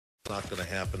not going to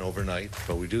happen overnight,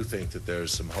 but we do think that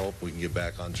there's some hope we can get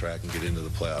back on track and get into the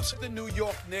playoffs. The New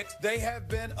York Knicks, they have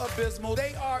been abysmal.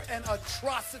 They are an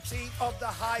atrocity of the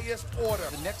highest order.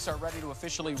 The Knicks are ready to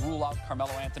officially rule out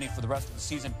Carmelo Anthony for the rest of the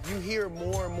season. You hear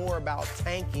more and more about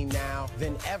tanking now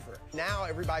than ever. Now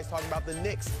everybody's talking about the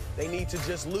Knicks. They need to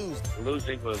just lose.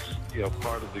 Losing was,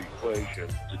 part of the equation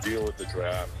to deal with the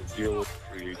draft, to deal with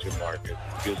the free agent market.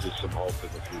 Gives us some hope in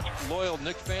the future. Loyal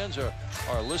Knicks fans are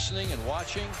listening and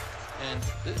watching, and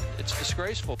it's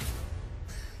disgraceful.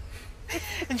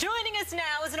 Joining us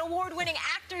now is an award-winning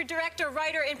actor, director,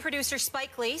 writer, and producer,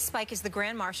 Spike Lee. Spike is the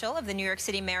Grand Marshal of the New York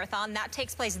City Marathon. That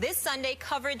takes place this Sunday,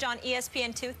 coverage on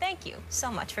ESPN2. Thank you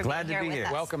so much for being here with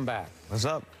us. Welcome back. What's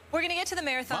up? We're going to get to the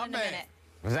marathon in a minute.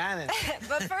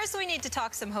 But first, we need to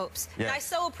talk some hopes. Yeah. And I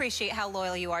so appreciate how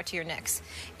loyal you are to your Knicks.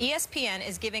 ESPN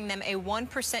is giving them a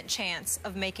 1% chance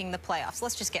of making the playoffs.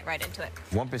 Let's just get right into it.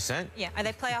 1%? Yeah. Are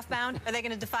they playoff bound? Are they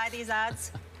going to defy these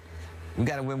odds? We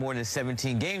got to win more than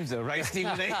 17 games, though, right,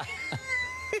 Stephen A?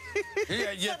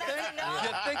 Yeah, you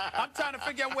think? I'm trying to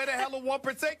figure out where the hell a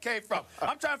 1% came from.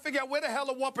 I'm trying to figure out where the hell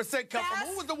a 1% come from.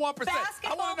 Who was the 1%?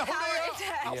 I want to know who they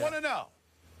are. I want to know.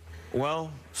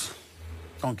 Well,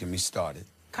 don't get me started.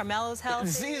 Carmelo's healthy.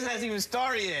 The season hasn't even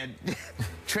started yet.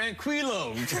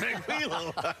 Tranquilo.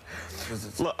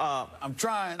 Look, I'm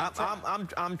trying.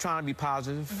 I'm trying to be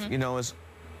positive. Mm-hmm.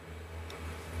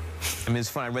 It's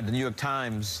funny. I read the New York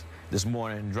Times this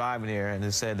morning driving here, and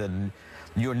it said that New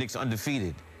York Knicks are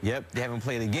undefeated. Yep, they haven't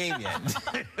played a game yet.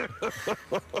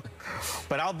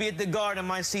 But I'll be at the Garden.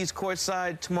 My seats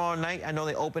courtside tomorrow night. I know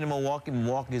they open in Milwaukee.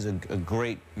 Milwaukee is a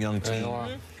great young team.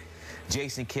 Mm-hmm.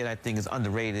 Jason Kidd, I think, is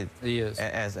underrated. He is.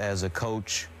 As a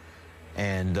coach.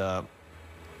 And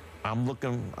I'm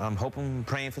hoping,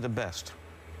 praying for the best.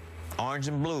 Orange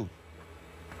and blue.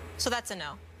 So that's a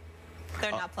no.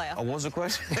 They're not playoff. What was the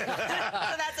question? So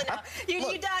that's a no.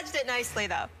 You dodged it nicely,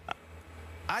 though.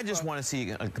 I just want to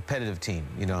see a competitive team.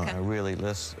 Okay. I really,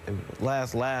 last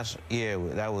year,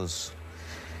 it was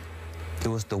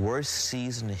the worst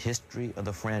season in the history of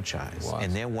the franchise.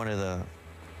 And they're one of the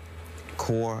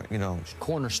core,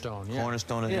 cornerstone of the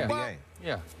NBA.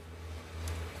 Yeah.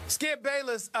 Skip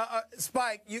Bayless,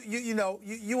 Spike,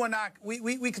 you and I,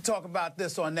 we could talk about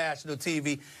this on national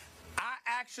TV. I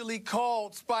actually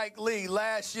called Spike Lee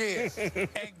last year and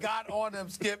got on him,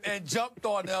 Skip, and jumped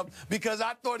on him because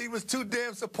I thought he was too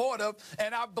damn supportive,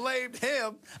 and I blamed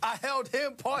him. I held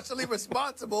him partially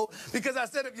responsible because I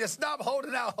said if you stop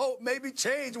holding out hope, maybe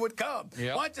change would come.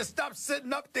 Yep. Why don't you stop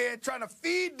sitting up there and trying to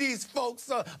feed these folks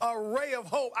a ray of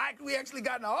hope? We actually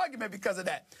got in an argument because of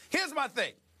that. Here's my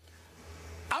thing.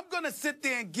 I'm going to sit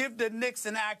there and give the Knicks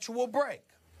an actual break.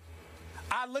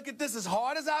 I look at this as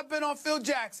hard as I've been on Phil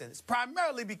Jackson. It's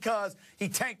primarily because he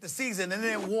tanked the season and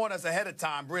didn't warn us ahead of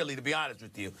time, really, to be honest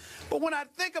with you. But when I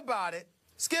think about it,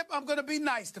 Skip, I'm going to be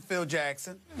nice to Phil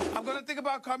Jackson. I'm going to think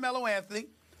about Carmelo Anthony.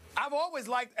 I've always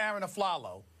liked Aaron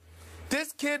Aflalo.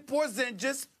 This kid,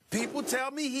 Porzingis, people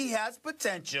tell me he has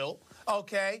potential,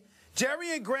 okay?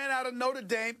 Jerry and Grant out of Notre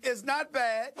Dame is not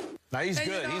bad. No, he's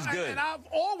good. He's good. And I've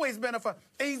always been a fan.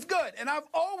 He's good. And I've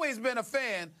always been a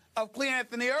fan of Cle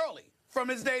Anthony Early. From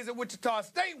his days at Wichita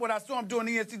State when I saw him doing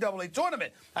the NCAA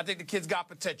tournament. I think the kid's got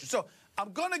potential. So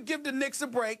I'm going to give the Knicks a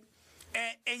break.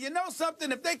 And you know something?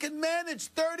 If they can manage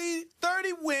 30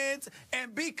 wins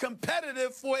and be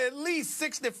competitive for at least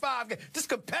 65 games, just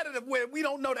competitive where we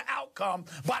don't know the outcome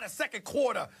by the second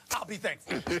quarter, I'll be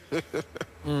thankful.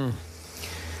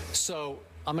 So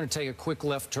I'm going to take a quick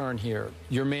left turn here.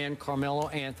 Your man, Carmelo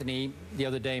Anthony, the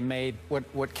other day made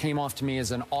what came off to me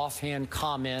as an offhand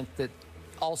comment that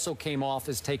also came off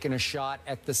as taking a shot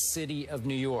at the city of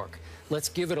New York. Let's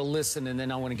give it a listen, and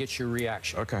then I want to get your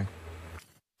reaction. Okay.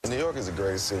 New York is a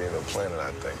great city on the planet, I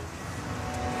think.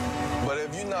 But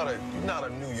if you're not a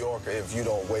New Yorker, if you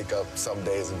don't wake up some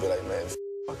days and be like, man,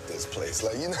 fuck this place.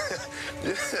 Like, you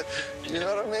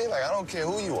know what I mean? Like, I don't care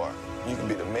who you are. You can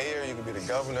be the mayor, you can be the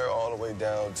governor, all the way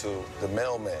down to the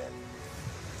mailman.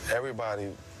 Everybody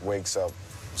wakes up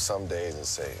some days and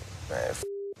say, man,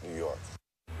 New York.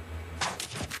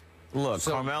 Look,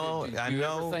 So, Carmelo, do you I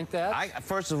know. ever think that?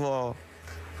 First of all,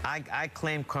 I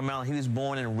claim Carmelo. He was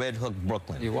born in Red Hook,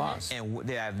 Brooklyn. He was. And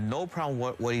they have no problem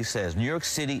with what he says. New York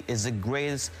City is the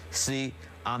greatest city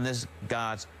on this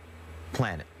God's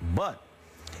planet. But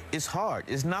it's hard.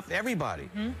 It's not for everybody.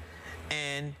 Mm-hmm.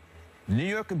 And New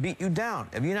York can beat you down.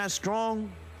 If you're not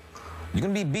strong, you're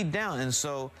going to be beat down. And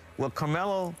so, well,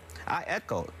 Carmelo, I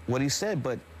echo what he said,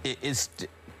 but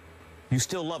you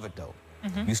still love it, though.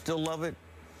 Mm-hmm. You still love it.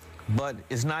 But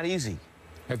it's not easy.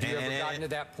 Have you ever gotten to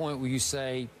that point where you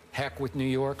say, heck with New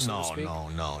York, so to speak?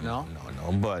 No.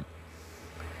 But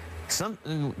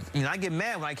I get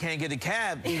mad when I can't get a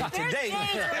cab today.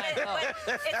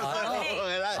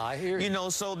 I hear you. You know,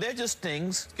 so they're just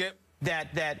things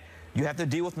that you have to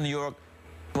deal with in New York,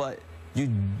 but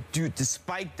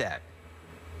despite that,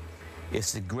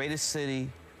 it's the greatest city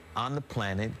on the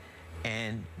planet,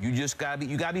 and you just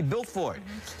gotta be built for it.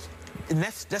 And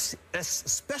that's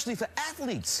especially for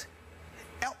athletes.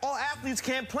 All athletes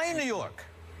can't play in New York.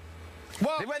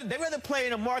 Well, they rather play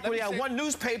in a market where they have one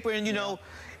newspaper, and you know,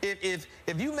 if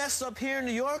you mess up here in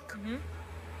New York,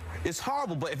 it's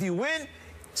horrible. But if you win,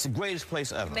 it's the greatest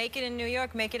place ever. Make it in New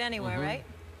York, make it anywhere, right?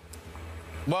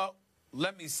 Well,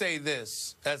 let me say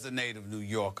this as a native New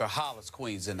Yorker. Hollis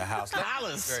Queens in the house.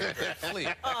 Hollis. Very, very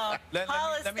clear.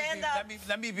 Hollis, stand up.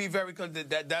 Let me be very clear.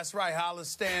 That's right, Hollis,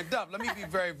 stand up. Let me be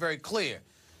very, very clear.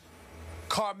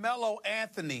 Carmelo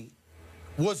Anthony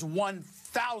was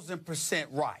 1,000%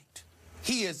 right.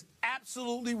 He is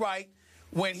absolutely right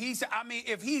when he's, I mean,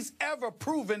 if he's ever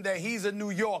proven that he's a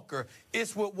New Yorker,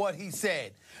 it's with what he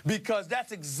said, because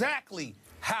that's exactly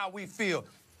how we feel.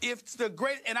 If it's the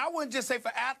great, and I wouldn't just say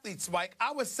for athletes, Mike,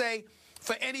 I would say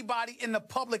for anybody in the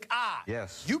public eye.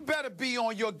 Yes. You better be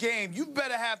on your game. You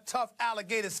better have tough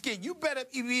alligator skin. You better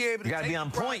be able to You gotta be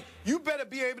on point. You better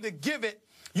be able to give it.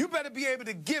 You better be able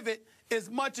to give it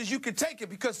as much as you can take it,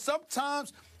 because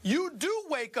sometimes you do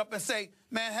wake up and say,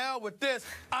 man, hell with this.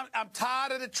 I'm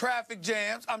tired of the traffic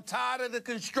jams. I'm tired of the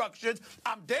constructions.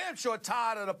 I'm damn sure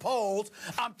tired of the poles.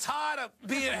 I'm tired of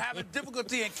having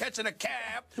difficulty in catching a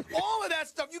cab. All of that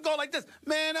stuff, you go like this.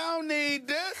 Man, I don't need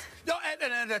this. Yo,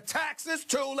 and the taxes,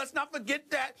 too. Let's not forget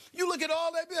that. You look at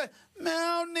all that, be like, man,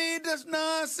 I don't need this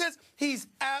nonsense. He's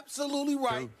absolutely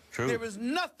right. True. There is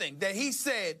nothing that he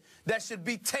said that should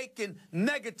be taken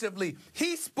negatively.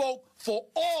 He spoke for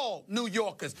all New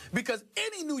Yorkers, because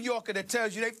any New Yorker that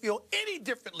tells you they feel any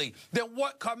differently than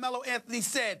what Carmelo Anthony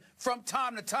said from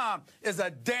time to time is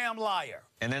a damn liar.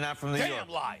 And they're not from New York. Damn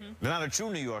liar. They're not a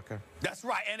true New Yorker. That's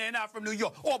right, and they're not from New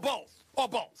York, or both, or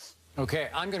both. Okay,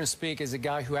 I'm going to speak as a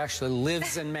guy who actually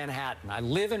lives in Manhattan. I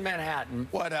live in Manhattan.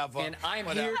 Whatever. And I'm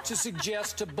here to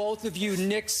suggest to both of you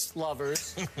Knicks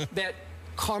lovers that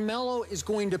Carmelo is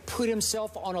going to put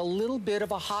himself on a little bit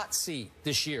of a hot seat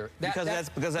this year. Because that's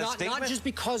not just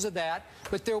because of that,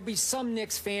 but there will be some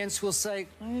Knicks fans who will say,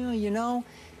 well, you know,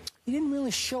 he didn't really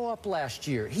show up last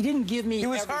year. He didn't give me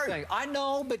everything. Hurt. I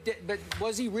know, but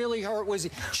was he really hurt?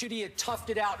 Should he have toughed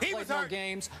it out and played more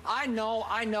games? I know.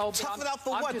 Tough it out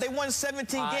for what? They won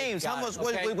 17 games. How much?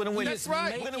 Okay. We're going to win. That's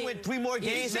right. We're going to win 3 more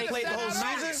games and play the whole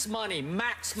season?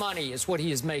 Max money is what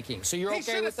he is making. So you're okay with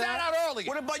that? He should have sat out earlier.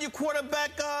 What about your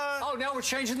quarterback? Oh, now we're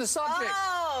changing the subject.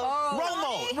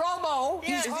 Romo.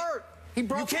 He's hurt. He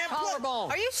broke his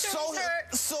collarbone. Are you sure he's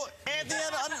hurt? So Anthony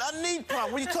had a knee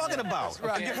problem. What are you talking about? That's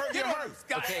right. You're hurt.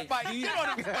 Okay. Spike, get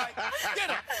on him, Spike. Get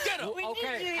him.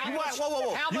 Okay.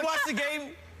 Whoa. You watched the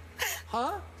game?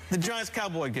 Huh? The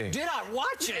Giants-Cowboy game. Did I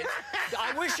watch it?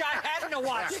 I wish I hadn't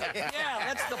watched it. Yeah,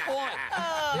 that's the point.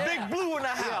 Big Blue in the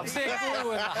house. Big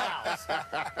Blue in the house.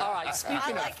 All right,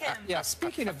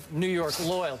 speaking of New York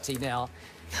loyalty now,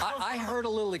 I heard a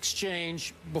little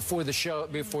exchange before the show,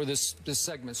 before this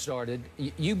segment started.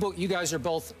 You guys are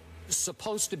both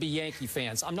supposed to be Yankee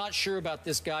fans. I'm not sure about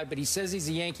this guy, but he says he's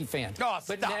a Yankee fan. Oh,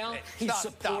 but now he's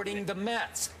supporting the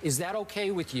Mets. Is that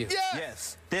okay with you?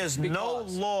 Yes. There's no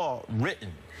law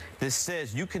written that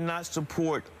says you cannot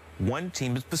support one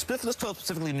team. Let's talk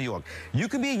specifically New York. You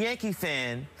can be a Yankee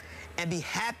fan and be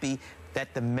happy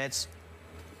that the Mets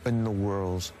are in the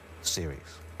World Series.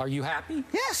 Are you happy?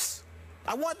 Yes.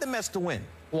 I want the Mets to win.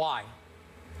 Why?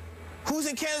 Who's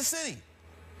in Kansas City?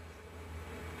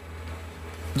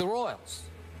 The Royals.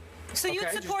 So you'd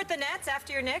support the Nets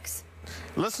after your Knicks?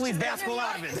 Let's leave basketball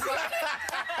out of it.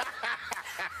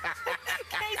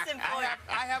 Case in point.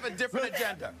 I have a different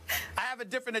agenda. I have a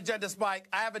different agenda, Spike.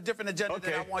 I have a different agenda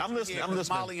that I want you to hear.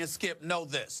 Molly and Skip know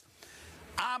this.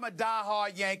 I'm a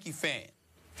diehard Yankee fan.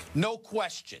 No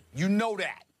question. You know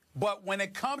that. But when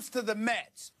it comes to the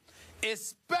Mets,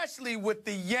 especially with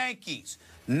the Yankees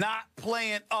not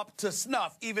playing up to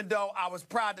snuff, even though I was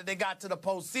proud that they got to the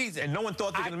postseason. And no one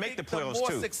thought they were going to make the playoffs, the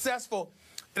more successful,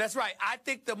 that's right. I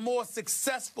think the more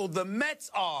successful the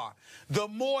Mets are, the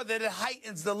more that it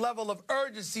heightens the level of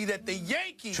urgency that the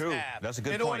Yankees have That's a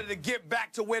good in order to get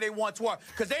back to where they once were.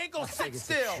 Because they ain't going to sit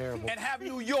still and have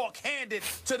New York handed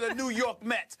to the New York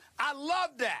Mets. I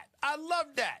love that. I love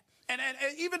that. And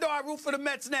even though I root for the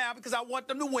Mets now because I want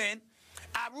them to win,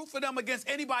 I root for them against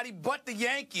anybody but the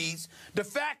Yankees. The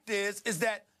fact is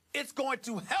that it's going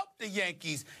to help the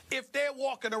Yankees if they're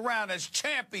walking around as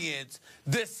champions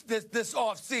this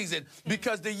offseason,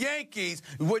 because the Yankees,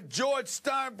 with George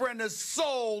Steinbrenner's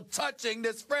soul touching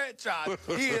this franchise,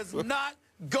 he is not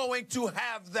going to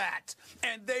have that,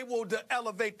 and they will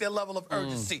elevate their level of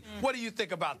urgency. What do you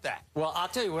think about that? Well, I'll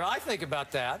tell you what I think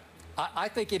about that. I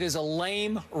think it is a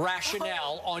lame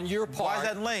rationale on your part. Why is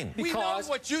that lame? We know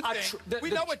what you think. We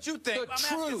know what you think. I'm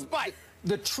asking Spike.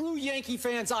 The true Yankee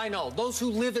fans I know, those who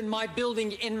live in my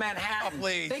building in Manhattan,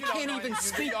 they can't even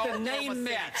speak the name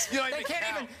Mets. They can't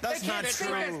even. That's not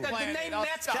true. The name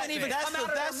Mets can't even come out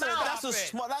of their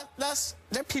mouth.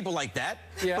 There are people like that.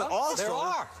 Yeah, but also, there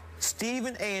are.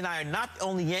 Stephen A. and I are not the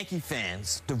only Yankee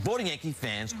fans, devoted Yankee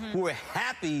fans, who are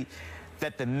happy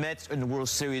that the Mets are in the World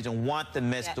Series and want the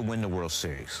Mets to win the World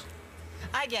Series.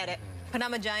 I get it. But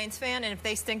I'm a Giants fan, and if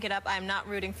they stink it up, I'm not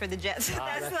rooting for the Jets.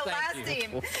 That's the last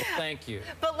team. Thank you.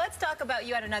 But let's talk about,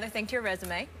 you had another thing to your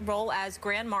resume, role as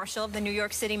Grand Marshal of the New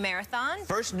York City Marathon.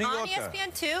 First New Yorker. On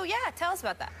ESPN 2. Yeah, tell us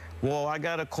about that. Well, I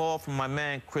got a call from my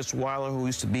man, Chris Weiler, who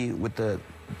used to be with the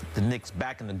Knicks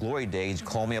back in the glory days. He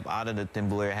called me up out of the thin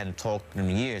blue air. I hadn't talked in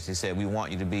years. He said, we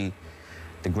want you to be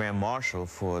the Grand Marshal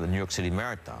for the New York City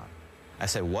Marathon. I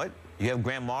said, what? You have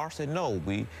Grand Marshal? I said, no,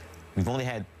 we've only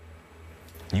had,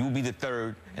 you will be the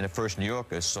third and the first New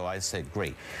Yorker. So I said,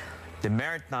 great. The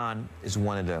marathon is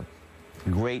one of the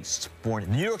great sport,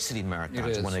 New York City Marathon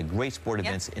is one of the great sport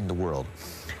events in the world.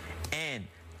 And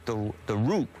the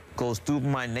route goes through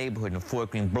my neighborhood in Fort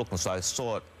Greene, Brooklyn, so I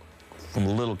saw it from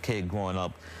a little kid growing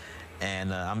up.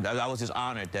 And I was just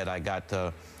honored that I got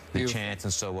the chance.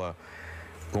 And so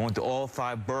going to all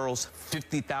 5 boroughs,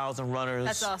 50,000 runners.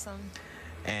 That's awesome.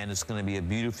 And it's going to be a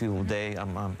beautiful day.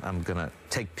 I'm going to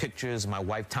take pictures. My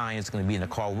wife, Tanya, is going to be in the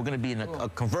car. We're going to be in a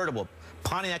convertible,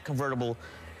 Pontiac convertible,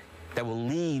 that will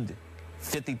lead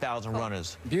 50,000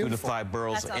 runners through the 5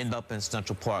 boroughs and end up in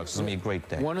Central Park. So it's going to be a great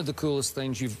day. One of the coolest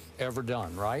things you've ever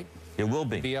done, right? It will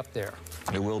be. Be up there.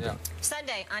 It will be.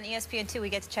 Sunday on ESPN 2, we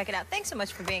get to check it out. Thanks so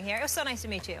much for being here. It was so nice to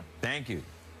meet you. Thank you.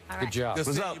 All right. Good job. Good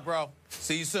seeing you, bro.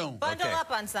 See you soon. Bundle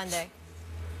up on Sunday.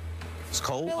 It's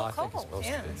cold. It's a little cold.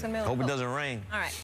 Yeah, it's going to be a little Hope cold. it doesn't rain. All right.